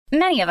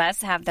Many of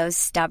us have those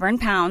stubborn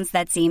pounds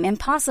that seem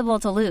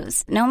impossible to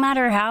lose, no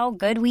matter how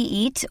good we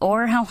eat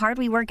or how hard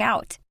we work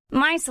out.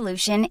 My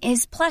solution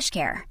is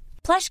PlushCare.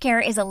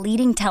 PlushCare is a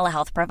leading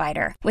telehealth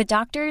provider with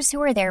doctors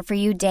who are there for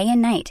you day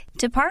and night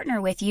to partner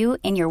with you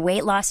in your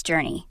weight loss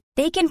journey.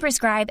 They can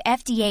prescribe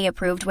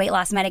FDA-approved weight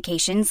loss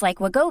medications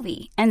like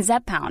Wegovy and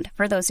Zepbound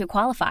for those who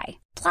qualify.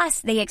 Plus,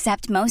 they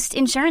accept most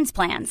insurance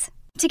plans.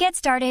 To get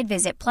started,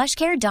 visit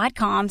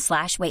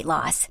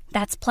plushcare.com/weightloss.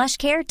 That's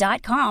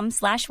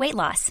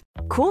plushcare.com/weightloss.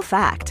 Cool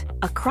fact,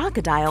 a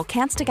crocodile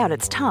can't stick out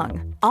its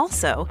tongue.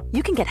 Also,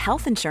 you can get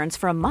health insurance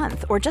for a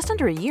month or just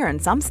under a year in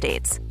some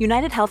states.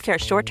 United Healthcare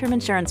short-term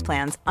insurance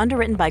plans,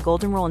 underwritten by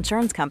Golden Rule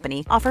Insurance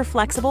Company, offer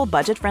flexible,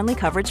 budget-friendly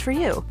coverage for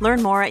you.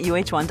 Learn more at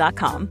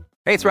uh1.com.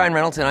 Hey, it's Ryan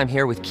Reynolds, and I'm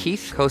here with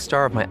Keith,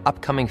 co-star of my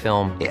upcoming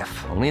film,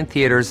 If, only in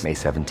theaters May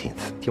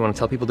 17th. Do you want to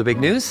tell people the big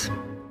news?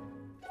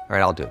 All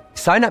right, I'll do it.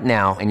 Sign up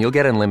now and you'll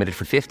get unlimited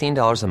for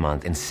 $15 a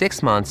month and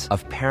 6 months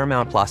of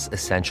Paramount Plus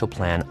Essential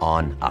Plan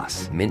on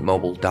us.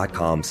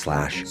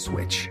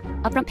 MintMobile.com/switch.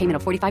 Upfront payment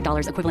of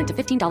 $45 equivalent to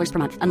 $15 per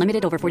month.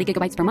 Unlimited over 40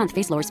 gigabytes per month.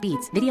 Face lower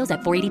speeds. Videos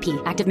at 480p.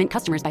 Active Mint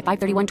customers by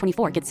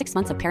 531.24 get 6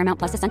 months of Paramount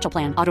Plus Essential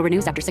Plan. Auto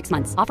renews after 6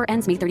 months. Offer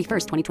ends May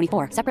 31st,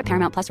 2024. Separate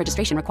Paramount Plus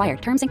registration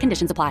required. Terms and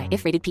conditions apply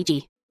if rated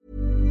PG.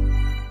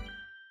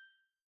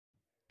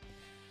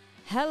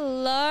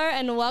 Hello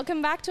and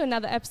welcome back to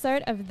another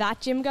episode of That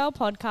Gym Girl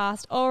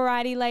podcast.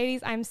 Alrighty, ladies,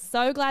 I'm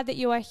so glad that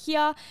you are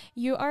here.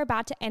 You are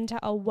about to enter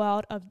a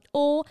world of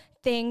all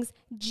things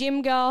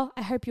gym girl.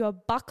 I hope you are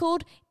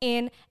buckled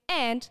in,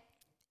 and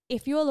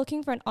if you are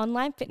looking for an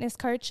online fitness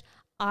coach,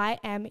 I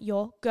am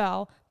your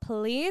girl.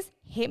 Please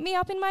hit me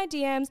up in my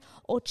DMs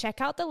or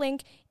check out the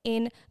link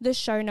in the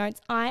show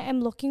notes. I am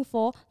looking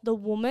for the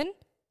woman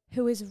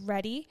who is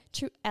ready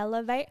to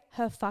elevate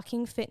her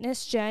fucking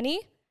fitness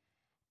journey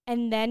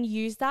and then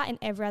use that in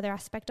every other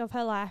aspect of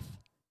her life.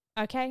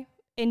 Okay,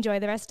 enjoy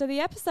the rest of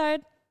the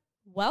episode.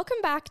 Welcome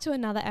back to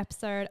another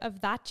episode of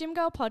That Gym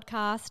Girl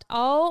podcast.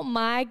 Oh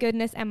my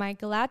goodness, am I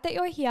glad that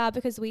you're here,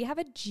 because we have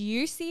a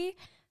juicy,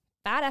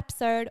 fat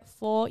episode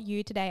for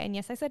you today. And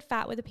yes, I said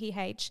fat with a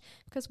PH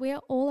because we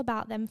are all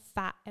about them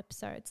fat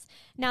episodes.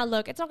 Now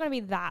look, it's not going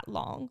to be that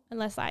long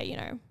unless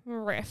I,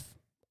 riff.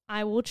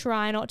 I will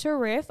try not to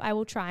riff. I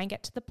will try and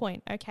get to the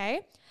point,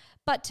 okay?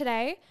 But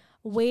today,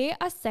 we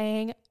are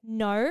saying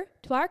no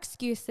to our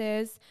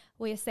excuses.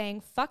 We are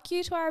saying fuck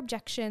you to our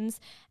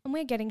objections, and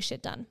we're getting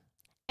shit done.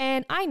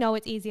 And I know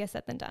it's easier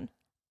said than done.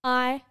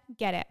 I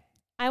get it.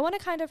 I want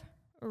to kind of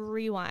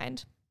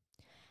rewind,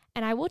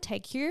 and I will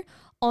take you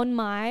on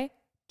my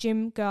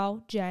gym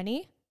girl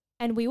journey,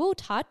 and we will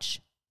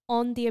touch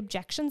on the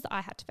objections that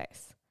I had to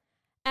face.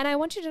 And I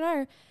want you to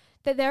know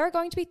that there are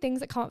going to be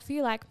things that come up for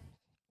you like,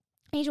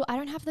 Angel, I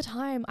don't have the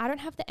time. I don't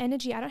have the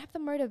energy. I don't have the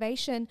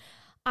motivation.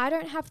 I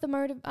don't have the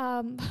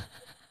I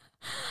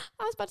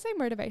was about to say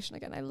motivation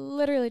again. I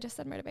literally just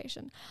said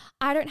motivation.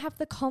 I don't have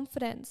the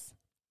confidence.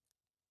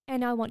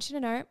 And I want you to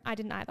know I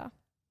didn't either.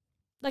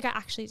 Like, I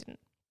actually didn't.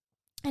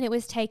 And it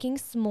was taking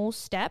small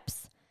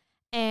steps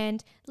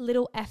and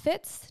little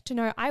efforts to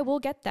know I will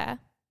get there,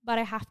 but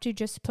I have to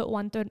just put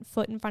one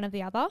foot in front of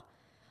the other,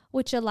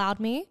 which allowed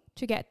me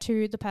to get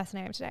to the person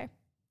I am today.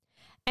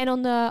 And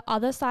on the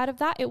other side of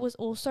that, it was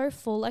also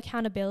full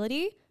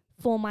accountability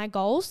for my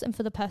goals and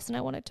for the person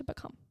I wanted to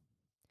become.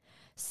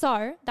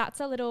 So that's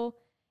a little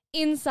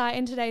insight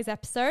in today's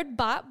episode.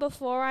 But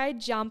before I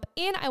jump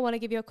in, I want to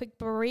give you a quick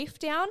brief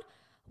down.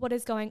 What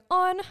is going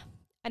on?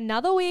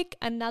 Another week,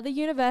 another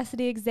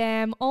university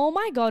exam. Oh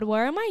my God,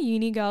 where are my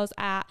uni girls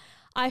at?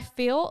 I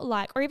feel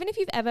like, or even if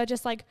you've ever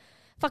just like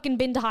fucking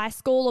been to high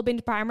school or been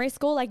to primary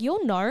school, like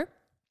you'll know,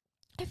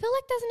 I feel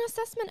like there's an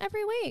assessment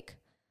every week.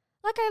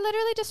 Like I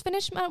literally just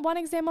finished my one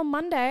exam on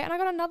Monday and I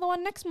got another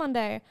one next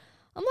Monday.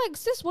 I'm like,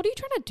 sis, what are you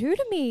trying to do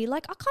to me?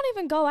 Like, I can't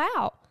even go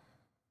out.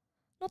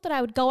 Not that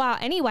I would go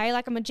out anyway.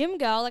 Like, I'm a gym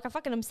girl. Like, I'm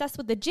fucking obsessed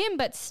with the gym.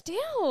 But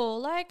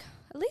still, like,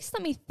 at least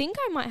let me think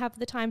I might have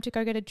the time to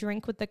go get a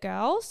drink with the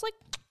girls. Like,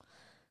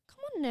 come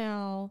on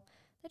now.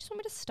 They just want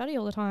me to study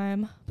all the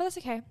time. But that's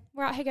okay.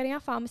 We're out here getting our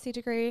pharmacy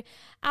degree.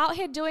 Out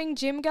here doing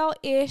gym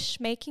girl-ish,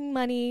 making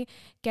money,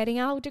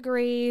 getting our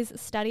degrees,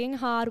 studying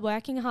hard,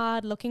 working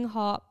hard, looking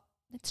hot.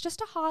 It's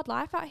just a hard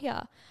life out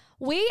here.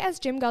 We as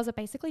gym girls are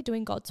basically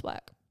doing God's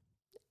work.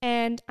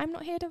 And I'm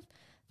not here to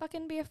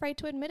fucking be afraid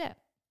to admit it.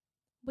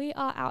 We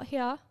are out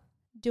here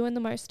doing the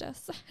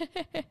mostest.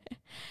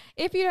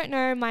 If you don't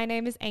know, my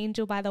name is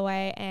Angel, by the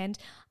way, and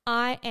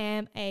I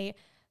am a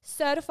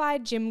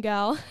certified gym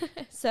girl,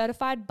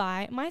 certified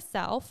by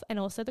myself and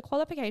also the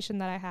qualification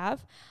that I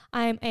have.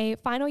 I am a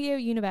final year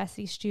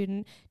university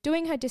student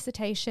doing her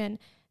dissertation,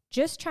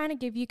 just trying to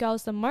give you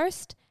girls the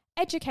most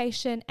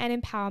education and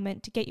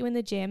empowerment to get you in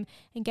the gym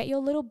and get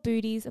your little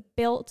booties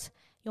built,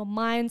 your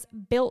minds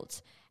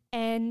built,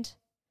 and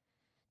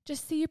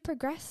just see you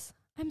progress.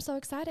 I'm so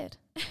excited.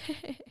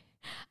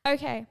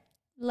 Okay,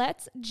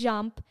 let's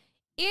jump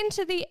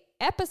into the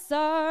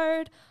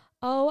episode.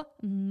 Oh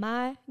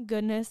my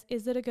goodness,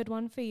 is it a good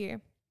one for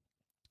you?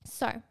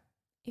 So,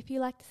 if you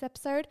like this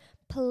episode,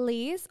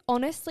 please,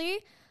 honestly,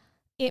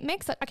 it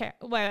makes it, okay,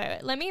 wait,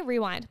 let me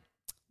rewind.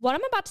 What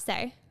I'm about to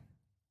say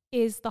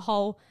is the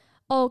whole,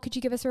 oh, could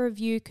you give us a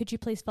review? Could you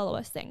please follow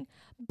us thing?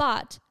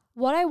 But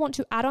what I want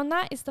to add on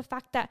that is the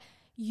fact that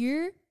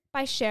you,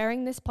 by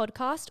sharing this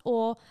podcast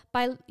or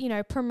by,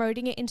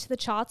 promoting it into the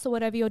charts or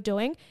whatever you're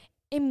doing,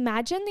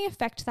 imagine the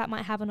effect that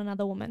might have on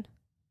another woman.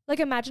 Like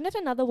imagine if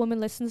another woman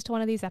listens to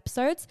one of these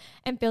episodes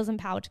and feels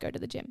empowered to go to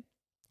the gym.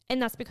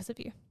 And that's because of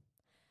you.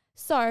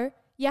 So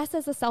yes,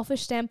 there's a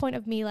selfish standpoint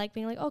of me like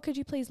being like, oh, could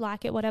you please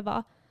like it,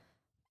 whatever.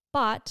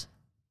 But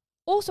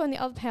also on the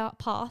other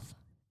path,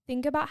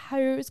 think about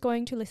who's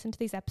going to listen to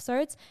these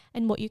episodes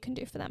and what you can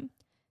do for them.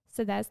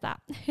 So there's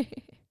that.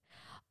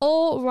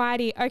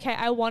 Alrighty. Okay,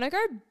 I want to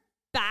go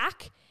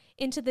back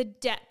into the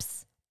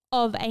depths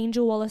of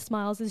Angel Wallace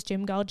Miles'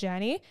 gym girl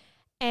journey.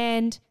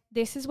 And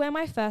this is where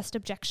my first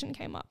objection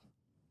came up.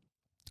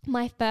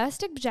 My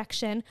first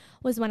objection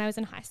was when I was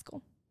in high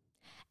school.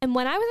 And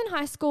when I was in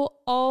high school,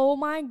 oh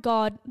my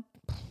God,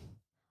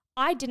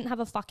 I didn't have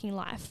a fucking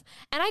life.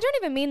 And I don't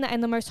even mean that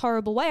in the most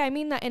horrible way. I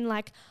mean that in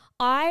like,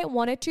 I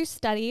wanted to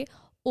study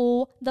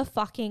all the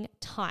fucking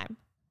time.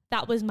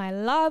 That was my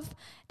love.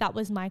 That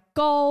was my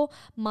goal.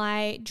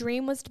 My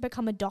dream was to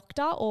become a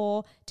doctor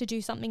or to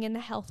do something in the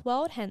health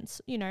world,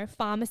 hence,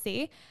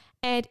 pharmacy.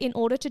 And in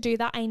order to do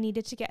that, I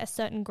needed to get a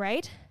certain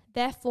grade.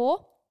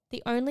 Therefore,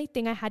 the only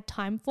thing I had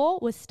time for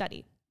was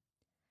study.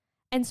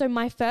 And so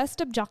my first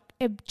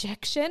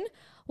objection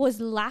was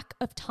lack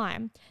of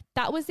time.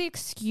 That was the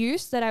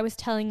excuse that I was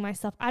telling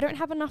myself. I don't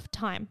have enough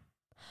time.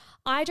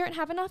 I don't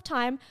have enough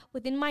time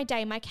within my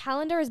day. My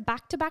calendar is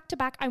back to back to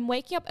back. I'm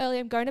waking up early.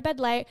 I'm going to bed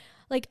late.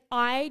 Like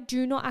I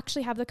do not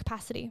actually have the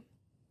capacity.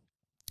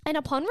 And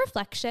upon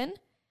reflection,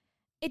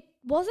 it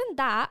wasn't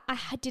that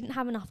I didn't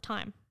have enough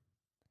time.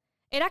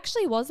 It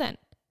actually wasn't.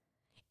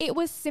 It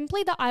was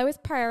simply that I was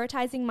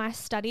prioritizing my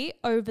study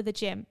over the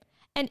gym.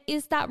 And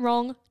is that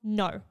wrong?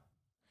 No.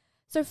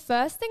 So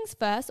first things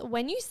first,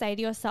 when you say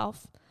to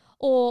yourself,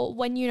 or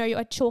when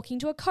you're talking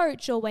to a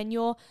coach, or when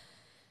you're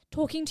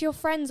talking to your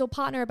friends or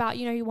partner about,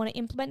 you want to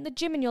implement the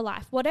gym in your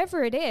life,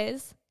 whatever it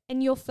is,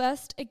 and your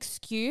first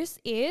excuse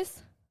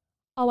is,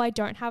 oh, I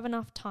don't have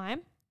enough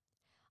time.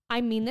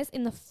 I mean this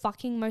in the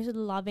fucking most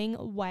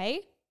loving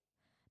way.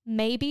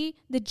 Maybe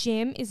the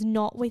gym is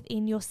not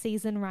within your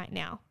season right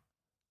now.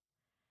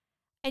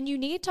 And you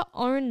need to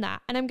own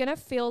that. And I'm going to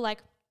feel like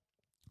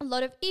a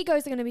lot of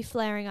egos are going to be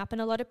flaring up,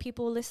 and a lot of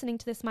people listening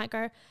to this might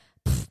go,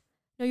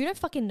 no, you don't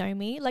fucking know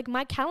me. Like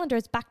my calendar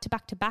is back to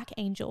back to back,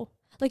 Angel.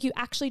 Like you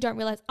actually don't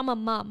realize I'm a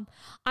mum.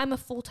 I'm a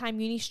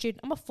full-time uni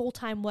student. I'm a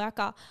full-time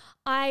worker.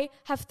 I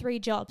have 3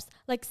 jobs.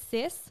 Like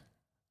sis,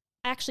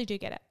 I actually do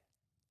get it.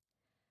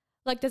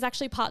 Like there's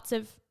actually parts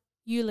of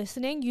you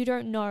listening, you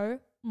don't know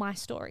my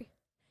story.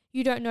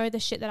 You don't know the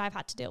shit that I've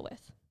had to deal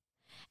with.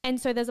 And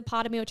so there's a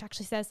part of me which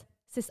actually says,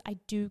 sis, I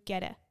do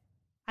get it.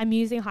 I'm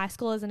using high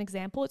school as an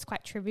example. It's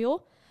quite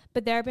trivial,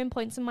 but there have been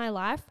points in my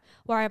life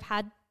where I've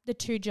had the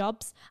 2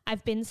 jobs.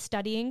 I've been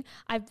studying.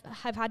 I've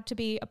had to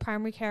be a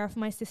primary carer for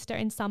my sister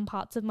in some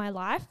parts of my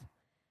life.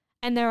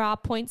 And there are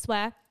points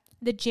where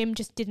the gym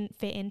just didn't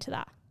fit into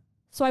that.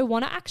 So I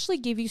want to actually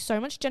give you so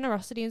much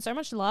generosity and so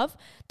much love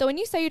that when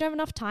you say you don't have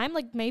enough time,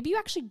 like maybe you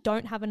actually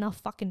don't have enough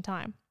fucking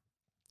time.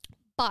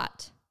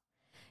 But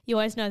you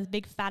always know this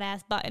big fat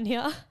ass button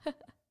here.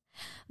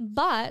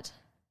 But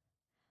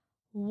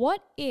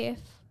what if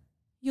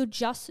you're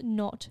just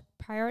not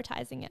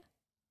prioritizing it?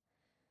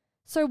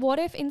 So what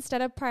if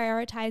instead of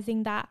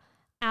prioritizing that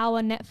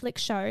hour Netflix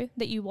show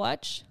that you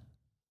watch,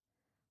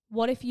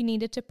 what if you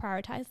needed to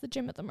prioritize the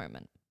gym at the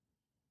moment?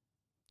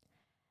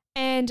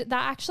 And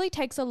that actually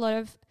takes a lot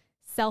of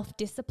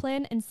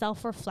self-discipline and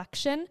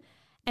self-reflection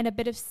and a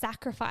bit of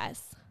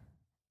sacrifice.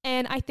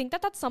 And I think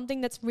that that's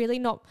something that's really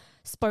not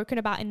spoken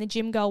about in the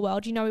gym girl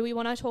world. We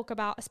want to talk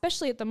about,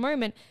 especially at the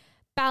moment,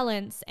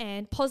 balance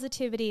and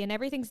positivity and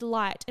everything's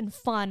light and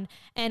fun.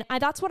 And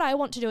that's what I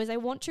want to do is I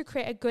want to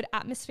create a good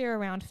atmosphere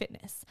around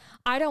fitness.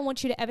 I don't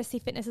want you to ever see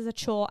fitness as a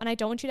chore, and I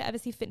don't want you to ever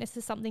see fitness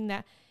as something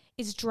that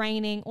is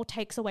draining or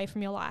takes away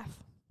from your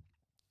life.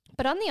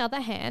 But on the other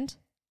hand,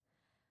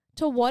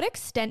 to what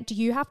extent do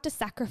you have to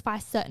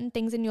sacrifice certain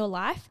things in your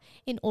life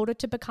in order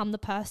to become the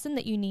person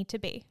that you need to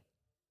be?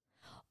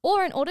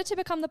 Or in order to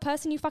become the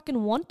person you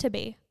fucking want to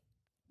be?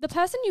 The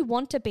person you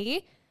want to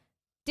be,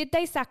 did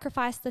they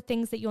sacrifice the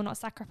things that you're not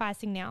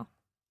sacrificing now?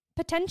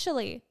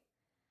 Potentially.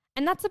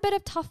 And that's a bit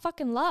of tough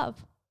fucking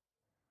love.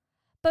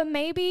 But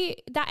maybe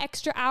that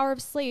extra hour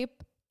of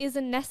sleep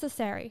isn't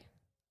necessary.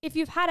 If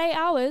you've had 8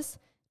 hours,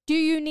 do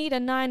you need a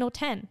 9 or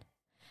 10?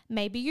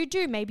 Maybe you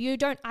do, maybe you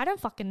don't. I don't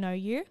fucking know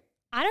you.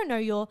 I don't know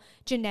your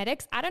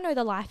genetics. I don't know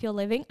the life you're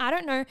living. I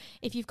don't know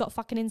if you've got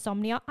fucking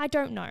insomnia. I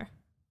don't know.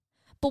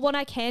 But what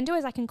I can do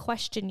is I can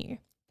question you.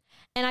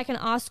 And I can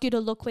ask you to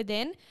look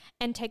within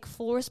and take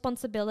full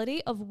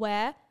responsibility of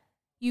where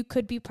you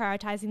could be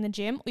prioritizing the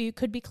gym or you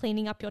could be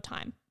cleaning up your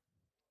time.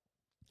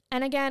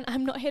 And again,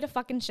 I'm not here to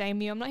fucking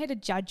shame you. I'm not here to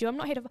judge you. I'm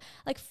not here to,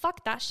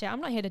 fuck that shit. I'm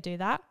not here to do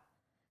that.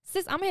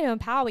 Sis, I'm here to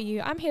empower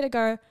you. I'm here to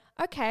go,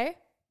 okay,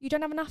 you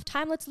don't have enough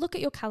time. Let's look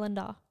at your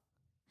calendar.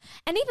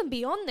 And even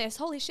beyond this,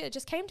 holy shit, it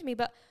just came to me,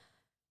 but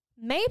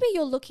maybe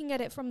you're looking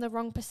at it from the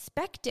wrong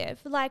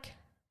perspective. Like,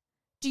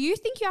 do you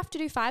think you have to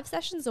do 5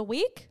 sessions a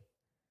week?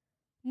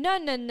 No.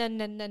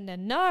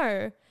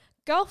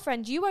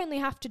 Girlfriend, you only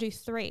have to do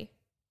 3.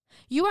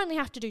 You only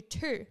have to do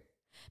 2.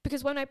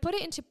 Because when I put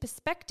it into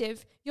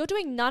perspective, you're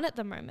doing none at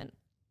the moment.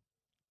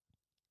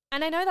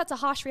 And I know that's a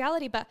harsh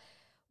reality, but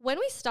when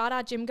we start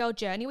our gym girl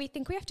journey, we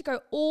think we have to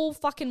go all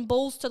fucking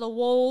balls to the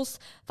walls,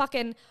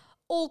 fucking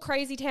all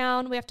crazy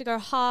town. We have to go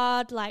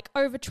hard, like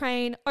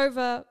overtrain,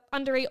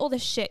 undereat, all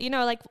this shit,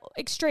 like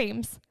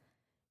extremes.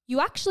 You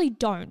actually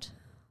don't.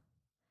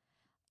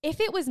 If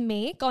it was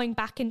me going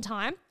back in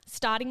time,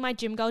 starting my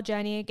gym girl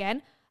journey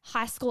again,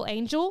 high school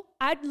Angel,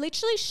 I'd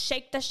literally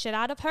shake the shit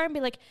out of her and be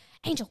like,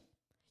 Angel,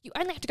 you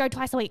only have to go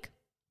twice a week.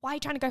 Why are you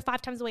trying to go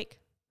 5 times a week?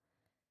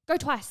 Go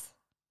twice.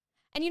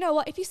 And you know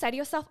what? If you say to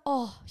yourself,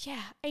 oh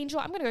yeah, Angel,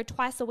 I'm going to go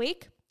twice a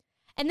week.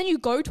 And then you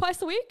go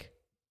twice a week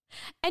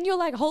and you're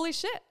like, holy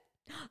shit,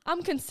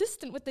 I'm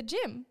consistent with the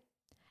gym.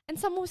 And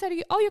someone will say to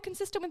you, oh, you're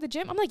consistent with the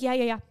gym? I'm like,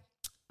 yeah,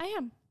 I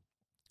am.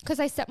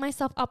 Because I set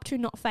myself up to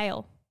not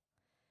fail.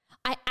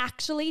 I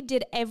actually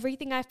did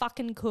everything I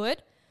fucking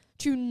could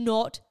to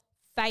not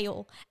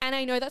fail. And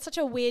I know that's such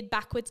a weird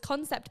backwards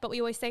concept, but we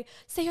always say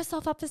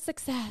yourself up for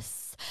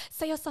success.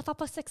 Set yourself up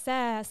for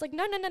success. Like,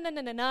 no.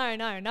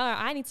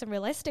 I need some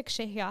realistic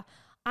shit here.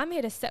 I'm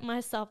here to set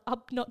myself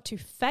up not to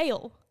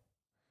fail.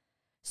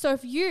 So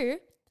if you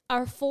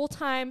are a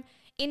full-time,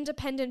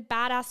 independent,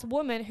 badass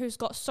woman who's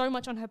got so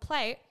much on her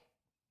plate,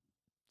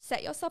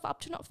 set yourself up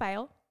to not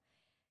fail.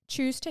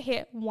 Choose to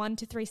hit 1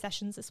 to 3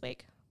 sessions this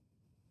week.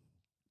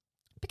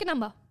 Pick a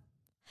number.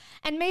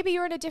 And maybe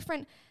you're at a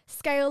different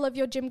scale of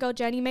your gym girl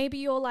journey. Maybe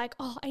you're like,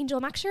 oh, Angel,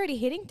 I'm actually already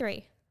hitting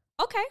 3.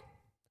 Okay.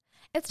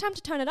 It's time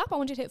to turn it up. I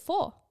want you to hit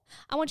 4.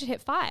 I want you to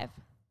hit 5.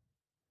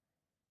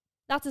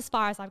 That's as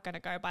far as I'm going to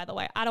go, by the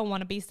way. I don't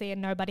want to be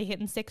seeing nobody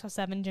hitting 6 or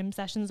 7 gym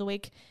sessions a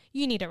week.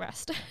 You need a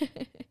rest.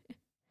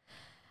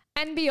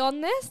 And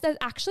beyond this, there's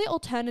actually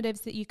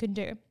alternatives that you can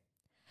do.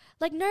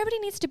 Like, nobody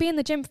needs to be in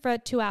the gym for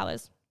 2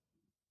 hours.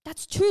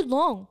 That's too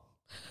long.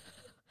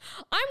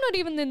 I'm not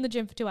even in the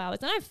gym for 2 hours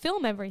and I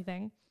film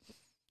everything.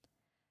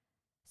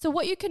 So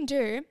what you can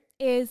do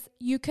is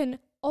you can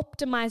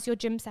optimize your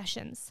gym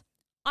sessions.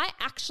 I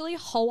actually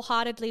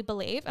wholeheartedly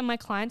believe, and my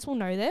clients will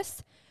know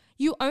this,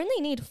 you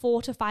only need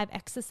 4 to 5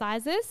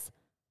 exercises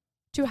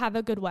to have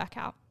a good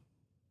workout.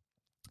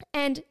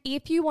 And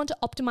if you want to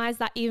optimize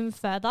that even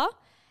further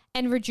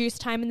and reduce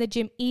time in the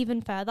gym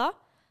even further,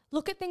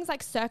 look at things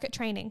like circuit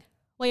training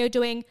where you're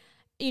doing,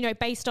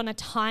 based on a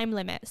time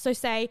limit. So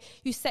say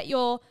you set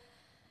your...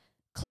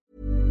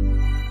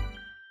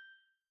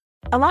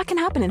 A lot can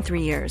happen in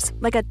 3 years,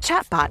 like a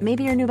chatbot may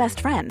be your new best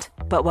friend.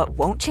 But what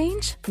won't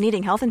change?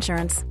 Needing health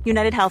insurance.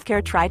 United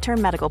Healthcare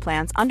Tri-Term Medical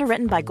Plans,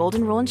 underwritten by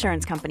Golden Rule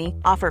Insurance Company,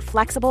 offer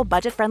flexible,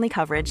 budget-friendly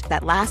coverage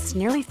that lasts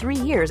nearly 3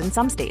 years in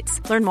some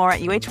states. Learn more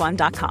at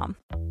uh1.com.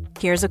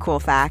 Here's a cool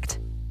fact.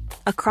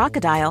 A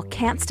crocodile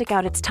can't stick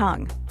out its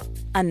tongue.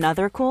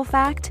 Another cool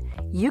fact,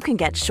 you can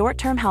get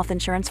short-term health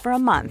insurance for a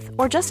month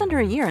or just under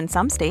a year in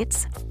some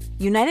states.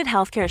 United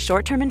Healthcare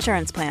short-term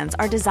insurance plans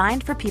are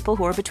designed for people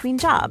who are between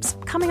jobs,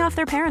 coming off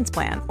their parents'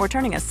 plan, or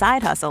turning a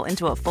side hustle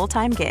into a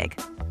full-time gig.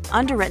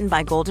 Underwritten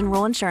by Golden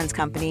Rule Insurance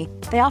Company,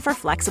 they offer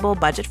flexible,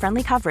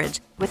 budget-friendly coverage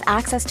with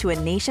access to a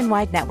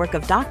nationwide network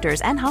of doctors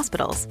and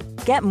hospitals.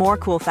 Get more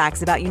cool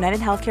facts about United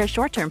Healthcare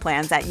short-term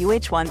plans at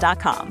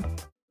uh1.com.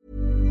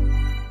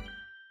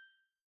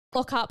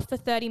 Lock up for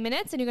 30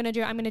 minutes and I'm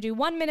going to do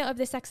 1 minute of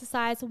this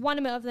exercise, 1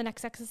 minute of the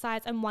next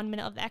exercise, and 1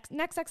 minute of the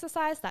next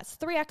exercise. That's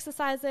 3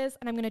 exercises,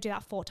 and I'm going to do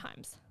that 4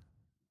 times.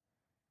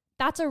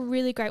 That's a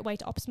really great way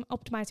to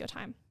optimize your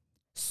time.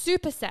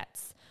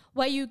 Supersets,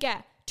 where you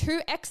get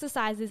 2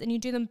 exercises and you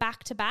do them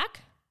back to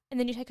back, and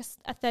then you take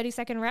a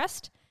 30-second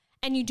rest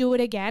and you do it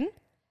again.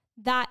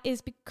 That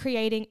is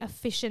creating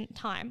efficient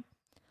time.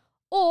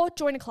 Or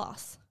join a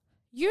class.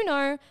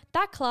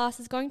 That class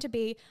is going to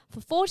be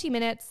for 40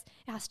 minutes.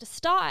 It has to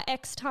start at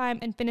X time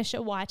and finish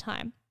at Y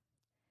time.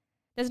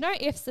 There's no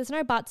ifs, there's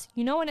no buts.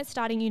 You know when it's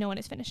starting, you know when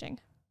it's finishing.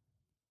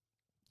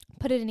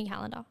 Put it in your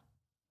calendar.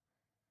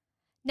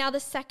 Now,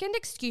 the second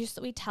excuse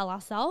that we tell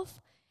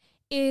ourselves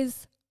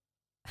is,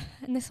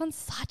 and this one's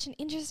such an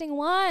interesting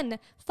one.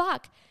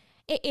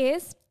 It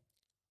is,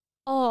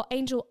 oh,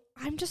 Angel,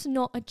 I'm just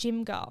not a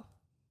gym girl.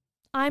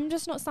 I'm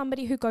just not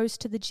somebody who goes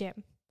to the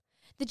gym.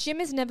 The gym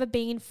has never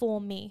been for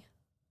me.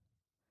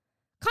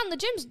 The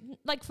gym's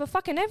like for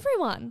fucking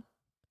everyone.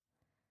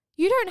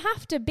 You don't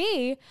have to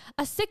be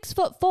a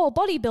 6'4"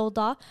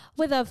 bodybuilder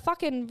with a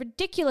fucking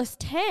ridiculous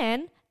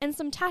tan and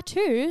some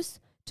tattoos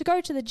to go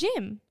to the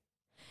gym.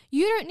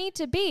 You don't need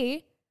to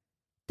be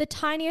the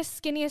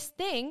tiniest, skinniest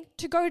thing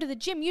to go to the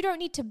gym. You don't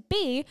need to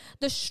be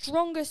the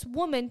strongest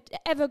woman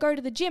to ever go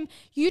to the gym.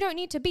 You don't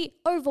need to be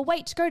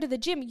overweight to go to the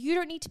gym. You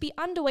don't need to be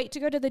underweight to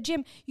go to the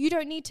gym. You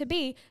don't need to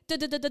be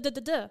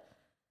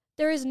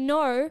There is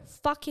no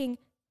fucking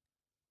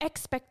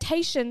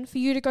expectation for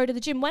you to go to the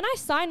gym. When I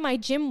sign my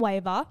gym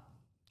waiver,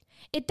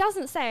 it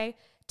doesn't say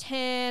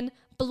tan,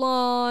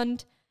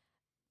 blonde,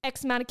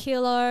 X amount of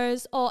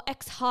kilos or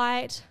X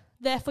height,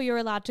 therefore you're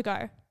allowed to go.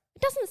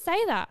 It doesn't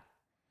say that.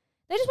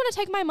 They just want to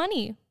take my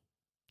money.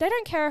 They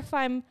don't care if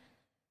I'm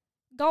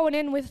going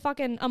in with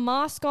fucking a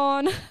mask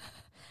on,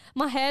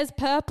 my hair's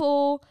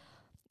purple,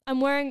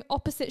 I'm wearing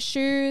opposite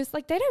shoes.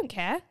 Like, they don't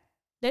care.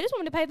 They just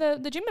want me to pay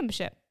the gym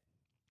membership.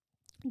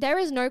 There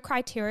is no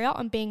criteria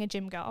on being a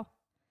gym girl.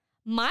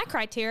 My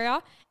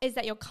criteria is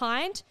that you're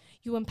kind,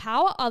 you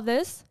empower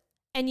others,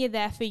 and you're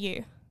there for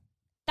you.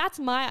 That's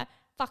my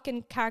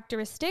fucking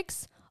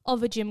characteristics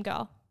of a gym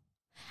girl.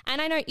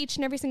 And I know each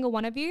and every single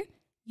one of you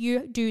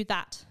do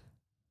that.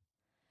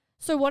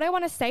 So what I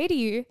want to say to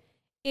you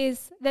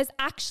is this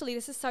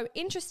is so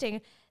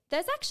interesting.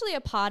 There's actually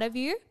a part of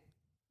you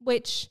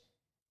which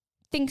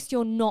thinks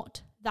you're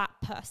not that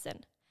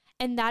person.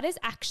 And that is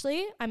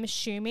actually, I'm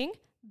assuming,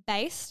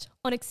 based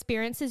on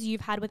experiences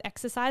you've had with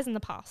exercise in the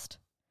past.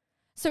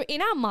 So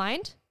in our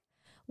mind,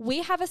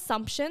 we have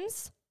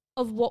assumptions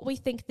of what we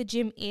think the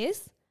gym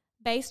is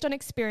based on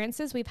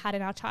experiences we've had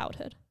in our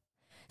childhood.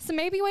 So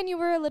maybe when you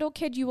were a little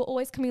kid, you were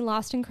always coming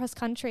last in cross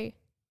country.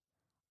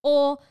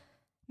 Or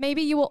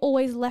maybe you were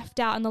always left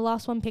out and the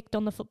last one picked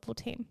on the football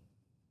team.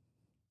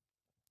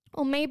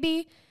 Or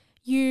maybe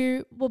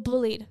you were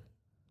bullied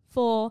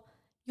for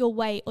your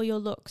weight or your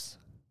looks.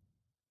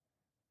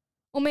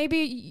 Or maybe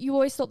you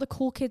always thought the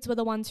cool kids were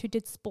the ones who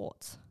did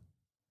sports.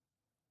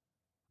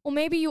 Or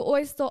maybe you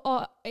always thought,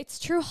 oh, it's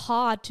too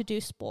hard to do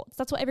sports.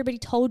 That's what everybody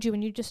told you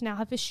and you just now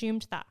have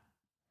assumed that.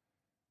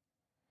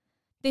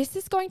 This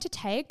is going to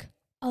take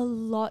a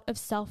lot of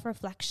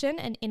self-reflection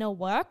and inner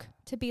work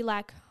to be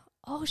like,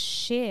 oh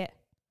shit,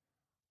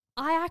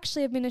 I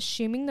actually have been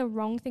assuming the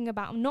wrong thing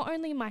about not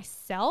only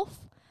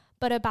myself,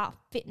 but about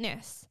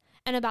fitness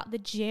and about the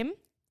gym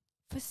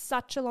for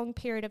such a long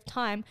period of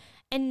time.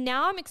 And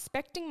now I'm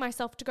expecting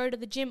myself to go to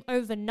the gym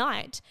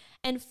overnight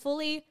and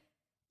fully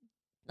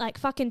like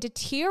fucking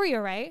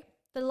deteriorate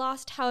the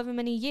last however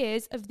many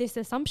years of this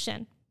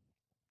assumption.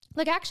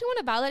 Like, I actually want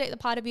to validate the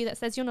part of you that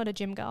says you're not a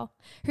gym girl,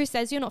 who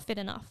says you're not fit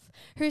enough,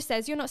 who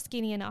says you're not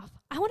skinny enough.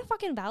 I want to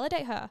fucking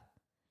validate her.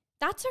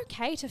 That's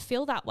okay to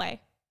feel that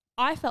way.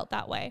 I felt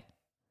that way.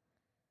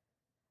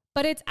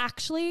 But it's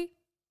actually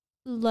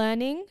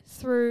learning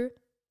through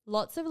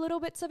lots of little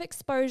bits of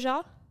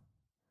exposure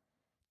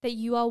that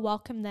you are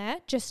welcome there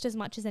just as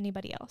much as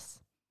anybody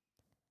else.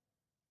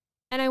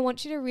 And I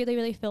want you to really,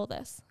 really feel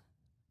this.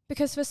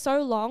 Because for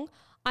so long,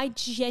 I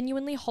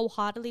genuinely,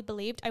 wholeheartedly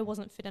believed I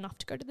wasn't fit enough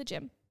to go to the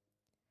gym.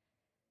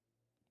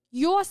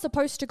 You're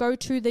supposed to go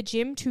to the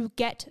gym to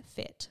get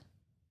fit.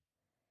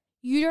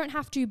 You don't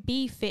have to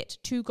be fit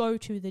to go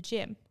to the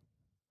gym.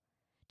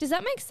 Does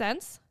that make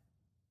sense?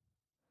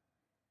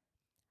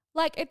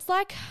 Like, it's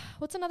like,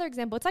 what's another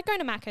example? It's like going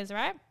to Macca's,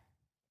 right?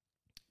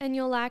 And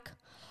you're like,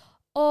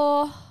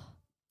 oh,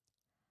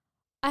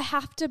 I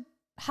have to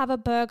have a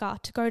burger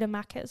to go to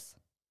Macca's.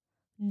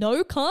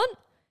 No, cunt.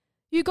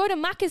 You go to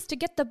Macca's to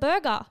get the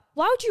burger.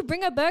 Why would you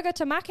bring a burger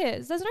to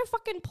Macca's? There's no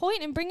fucking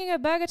point in bringing a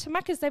burger to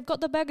Macca's. They've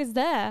got the burgers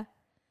there.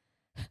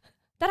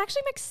 That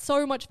actually makes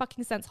so much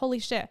fucking sense. Holy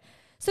shit.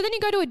 So then you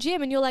go to a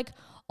gym and you're like,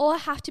 oh, I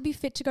have to be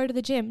fit to go to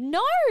the gym.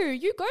 No,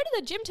 you go to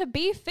the gym to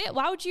be fit.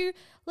 Why would you,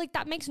 like,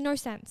 that makes no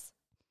sense.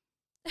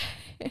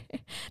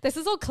 This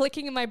is all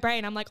clicking in my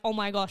brain. I'm like, oh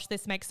my gosh,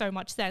 this makes so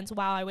much sense.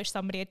 Wow, I wish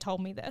somebody had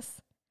told me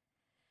this.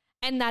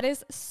 And that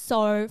is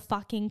so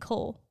fucking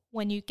cool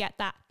when you get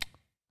that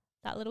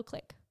little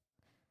click.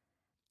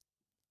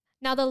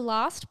 Now, the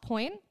last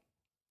point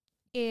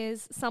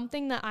is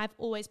something that I've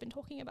always been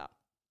talking about.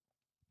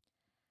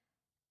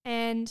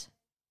 And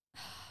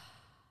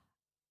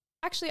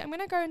actually, I'm going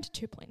to go into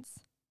 2 points.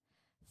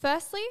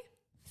 Firstly,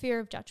 fear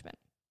of judgment.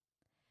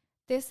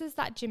 This is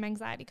that gym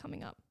anxiety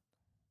coming up.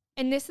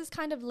 And this is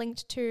kind of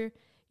linked to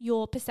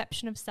your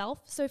perception of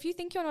self. So if you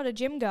think you're not a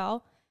gym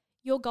girl,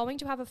 you're going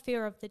to have a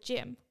fear of the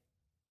gym.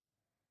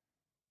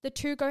 The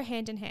two go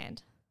hand in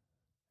hand.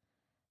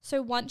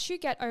 So once you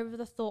get over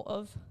the thought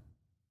of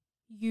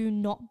you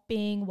not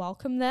being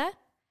welcome there,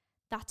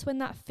 that's when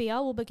that fear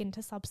will begin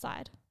to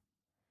subside.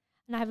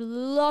 And I have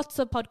lots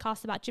of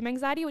podcasts about gym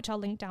anxiety, which I'll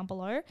link down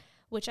below,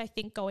 which I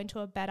think go into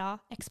a better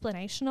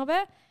explanation of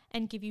it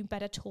and give you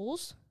better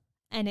tools.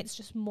 And it's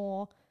just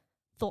more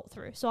thought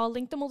through. So I'll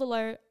link them all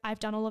below. I've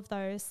done all of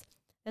those.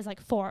 There's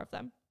like 4 of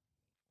them.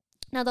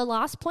 Now, the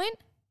last point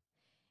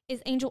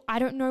is, Angel, I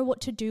don't know what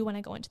to do when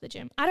I go into the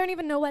gym. I don't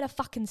even know where to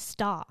fucking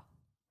start.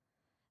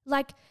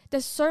 Like,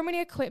 there's so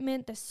many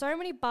equipment, there's so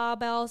many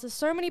barbells, there's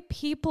so many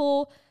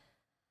people.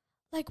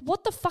 Like,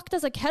 what the fuck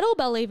does a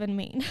kettlebell even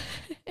mean?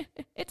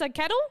 It's a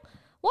kettle?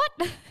 What?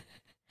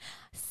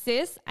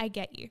 Sis, I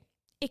get you.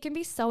 It can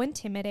be so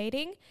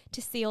intimidating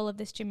to see all of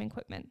this gym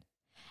equipment.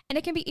 And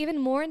it can be even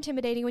more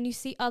intimidating when you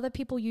see other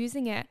people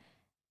using it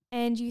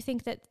and you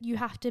think that you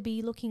have to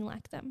be looking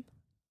like them.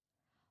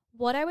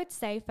 What I would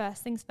say,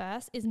 first things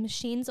first, is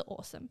machines are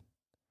awesome.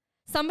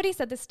 Somebody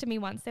said this to me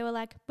once. They were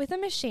like, with a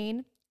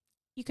machine,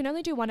 you can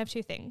only do one of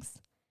 2 things.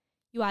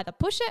 You either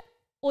push it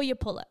or you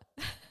pull it.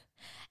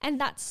 And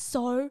that's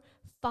so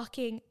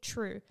fucking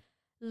true.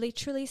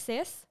 Literally,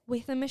 sis,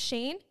 with a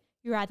machine,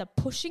 You're either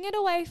pushing it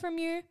away from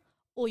you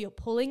or you're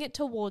pulling it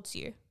towards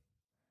you.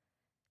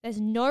 There's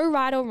no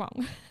right or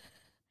wrong.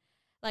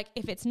 Like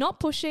if it's not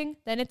pushing,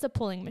 then it's a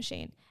pulling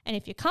machine. And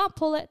if you can't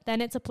pull it,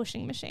 then it's a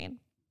pushing machine.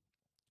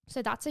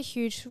 So that's a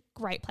huge,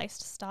 great place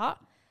to start.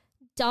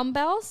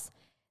 Dumbbells,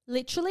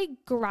 literally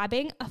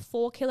grabbing a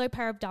 4-kilo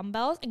pair of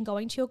dumbbells and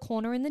going to your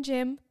corner in the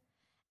gym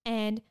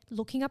and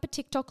looking up a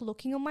TikTok,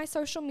 looking on my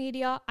social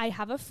media. I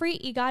have a free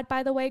e-guide,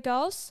 by the way,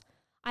 girls.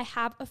 I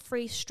have a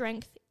free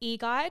strength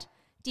e-guide.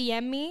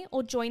 DM me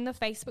or join the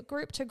Facebook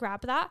group to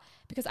grab that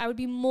because I would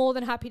be more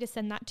than happy to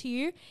send that to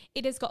you.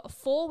 It has got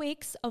 4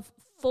 weeks of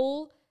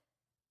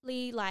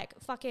fully like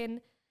fucking,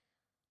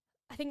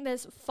 I think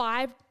there's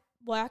 5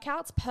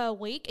 workouts per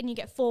week and you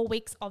get 4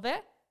 weeks of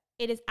it.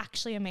 It is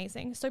actually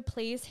amazing. So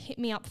please hit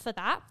me up for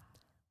that.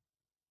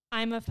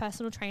 I'm a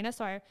personal trainer,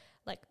 so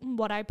like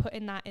what I put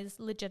in that is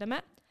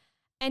legitimate.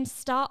 And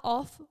start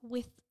off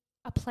with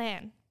a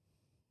plan.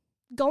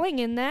 Going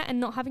in there and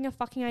not having a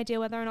fucking idea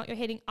whether or not you're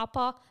hitting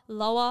upper,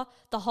 lower,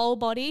 the whole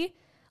body.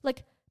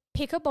 Like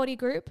pick a body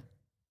group,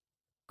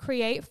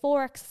 create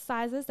 4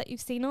 exercises that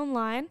you've seen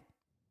online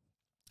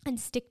and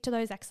stick to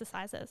those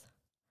exercises.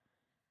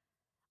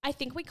 I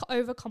think we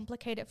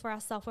overcomplicate it for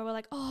ourselves where we're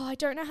like, oh, I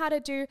don't know how to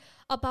do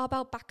a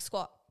barbell back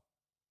squat.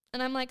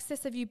 And I'm like,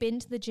 sis, have you been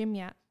to the gym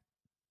yet?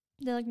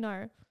 They're like, no.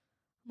 I'm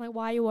like,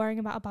 why are you worrying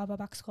about a barbell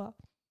back squat?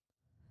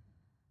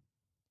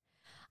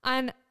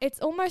 And it's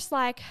almost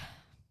like,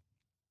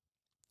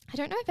 I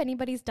don't know if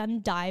anybody's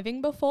done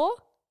diving before,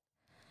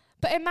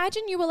 but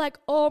imagine you were like,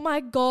 oh my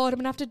God, I'm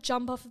going to have to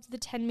jump off of the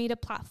 10-meter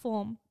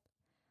platform.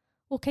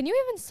 Well, can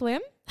you even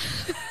swim?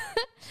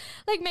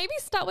 Like maybe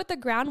start with the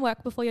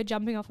groundwork before you're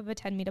jumping off of a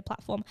 10-meter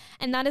platform.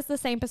 And that is the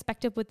same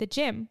perspective with the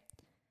gym.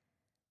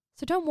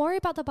 So don't worry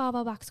about the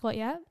barbell back squat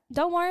yet.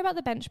 Don't worry about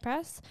the bench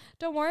press.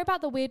 Don't worry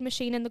about the weird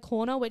machine in the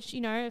corner, which,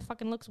 you know, it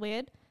fucking looks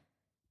weird.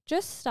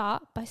 Just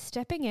start by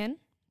stepping in,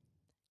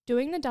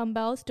 doing the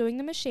dumbbells, doing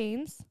the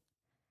machines,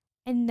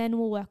 and then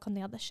we'll work on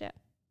the other shit.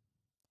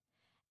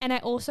 And I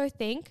also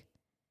think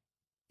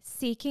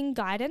seeking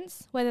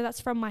guidance, whether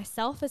that's from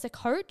myself as a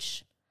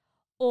coach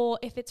or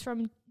if it's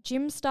from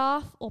gym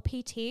staff or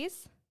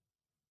PTs,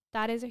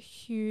 that is a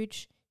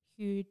huge,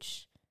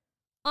 huge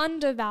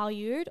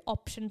undervalued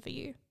option for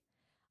you.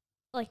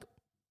 Like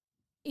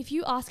if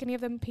you ask any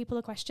of them people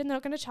a question, they're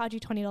not going to charge you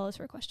 $20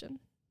 for a question.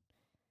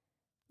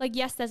 Like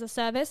yes, there's a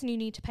service and you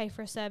need to pay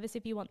for a service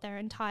if you want their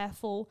entire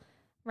full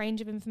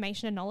range of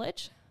information and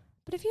knowledge.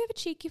 But if you have a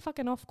cheeky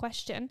fucking off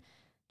question,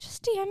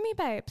 just DM me,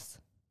 babes.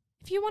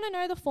 If you want to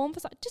know the form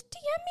for something, just DM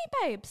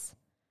me, babes.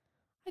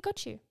 I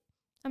got you.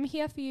 I'm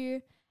here for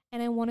you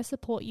and I want to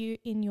support you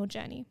in your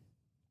journey.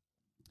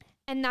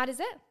 And that is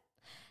it.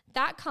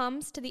 That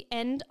comes to the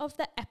end of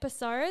the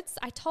episodes.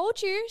 I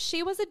told you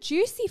she was a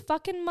juicy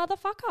fucking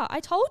motherfucker. I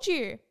told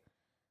you.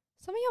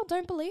 Some of y'all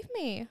don't believe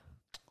me.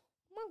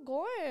 Oh my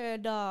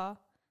God.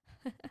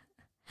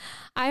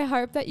 I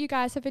hope that you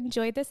guys have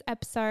enjoyed this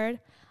episode.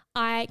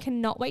 I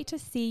cannot wait to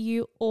see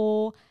you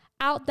all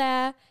out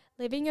there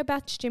living your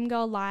best gym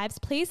girl lives.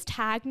 Please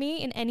tag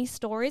me in any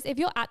stories. If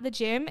you're at the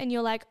gym and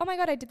you're like, oh my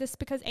God, I did this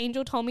because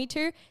Angel told me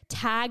to,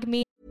 tag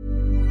me.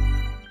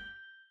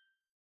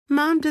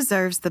 Mom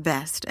deserves the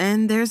best,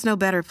 and there's no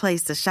better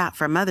place to shop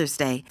for Mother's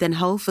Day than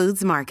Whole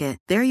Foods Market.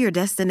 They're your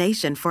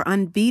destination for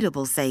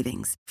unbeatable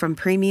savings, from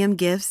premium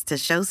gifts to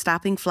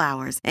show-stopping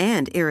flowers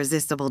and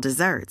irresistible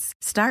desserts.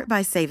 Start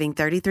by saving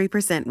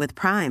 33% with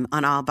Prime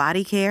on all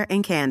body care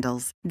and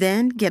candles.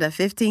 Then get a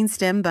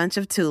 15-stem bunch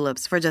of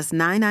tulips for just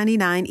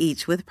 $9.99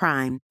 each with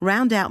Prime.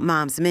 Round out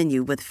Mom's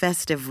menu with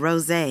festive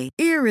rosé,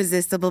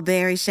 irresistible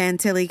berry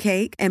chantilly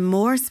cake, and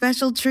more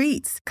special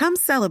treats. Come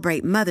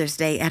celebrate Mother's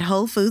Day at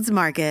Whole Foods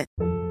Market.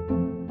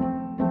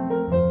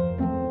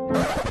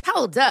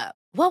 Hold up.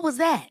 What was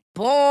that?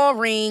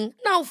 Boring.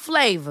 No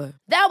flavor.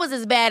 That was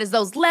as bad as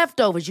those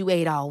leftovers you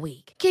ate all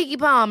week. Keke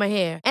Palmer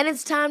here. And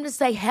it's time to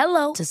say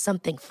hello to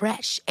something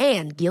fresh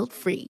and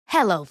guilt-free.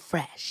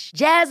 HelloFresh.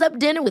 Jazz up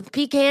dinner with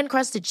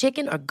pecan-crusted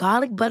chicken or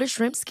garlic butter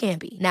shrimp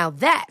scampi. Now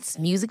that's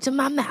music to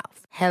my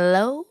mouth.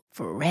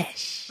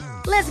 HelloFresh.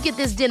 Let's get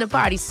this dinner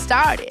party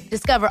started.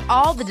 Discover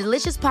all the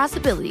delicious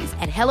possibilities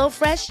at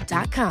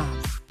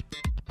HelloFresh.com.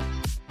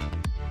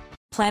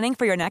 Planning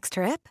for your next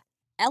trip?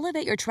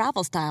 Elevate your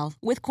travel style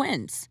with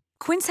Quince.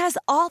 Quince has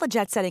all the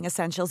jet-setting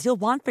essentials you'll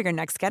want for your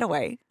next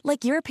getaway,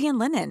 like European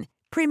linen,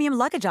 premium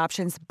luggage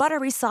options,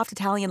 buttery soft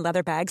Italian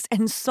leather bags,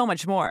 and so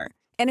much more.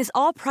 And is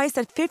all priced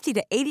at 50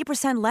 to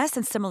 80% less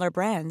than similar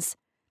brands.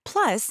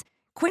 Plus,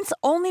 Quince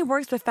only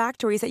works with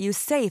factories that use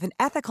safe and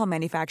ethical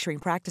manufacturing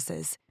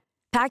practices.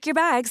 Pack your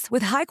bags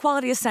with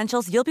high-quality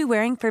essentials you'll be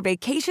wearing for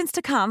vacations to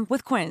come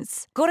with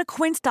Quince. Go to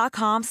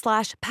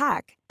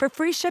quince.com/pack for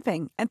free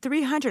shipping and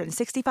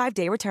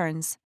 365-day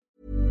returns.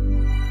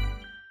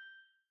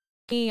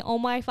 Oh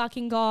my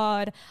fucking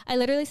God. I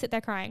literally sit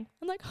there crying.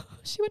 I'm like, oh,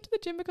 she went to the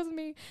gym because of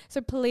me. So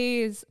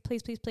please,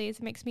 please, please, please.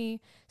 It makes me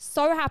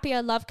so happy.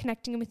 I love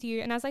connecting with you.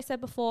 And as I said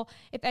before,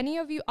 if any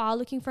of you are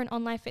looking for an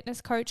online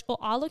fitness coach or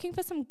are looking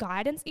for some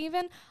guidance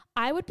even,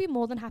 I would be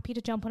more than happy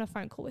to jump on a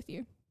phone call with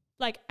you.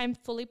 like I'm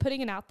fully putting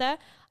it out there,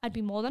 I'd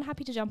be more than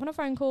happy to jump on a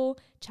phone call,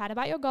 chat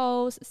about your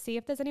goals, see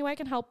if there's any way I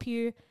can help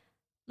you.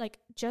 Like,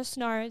 just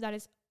know that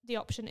is the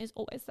option is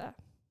always there.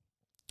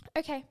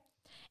 Okay.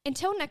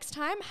 Until next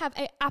time, have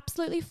an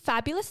absolutely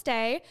fabulous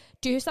day.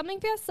 Do something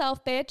for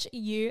yourself, bitch.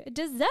 You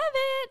deserve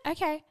it.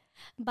 Okay.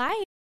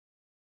 Bye.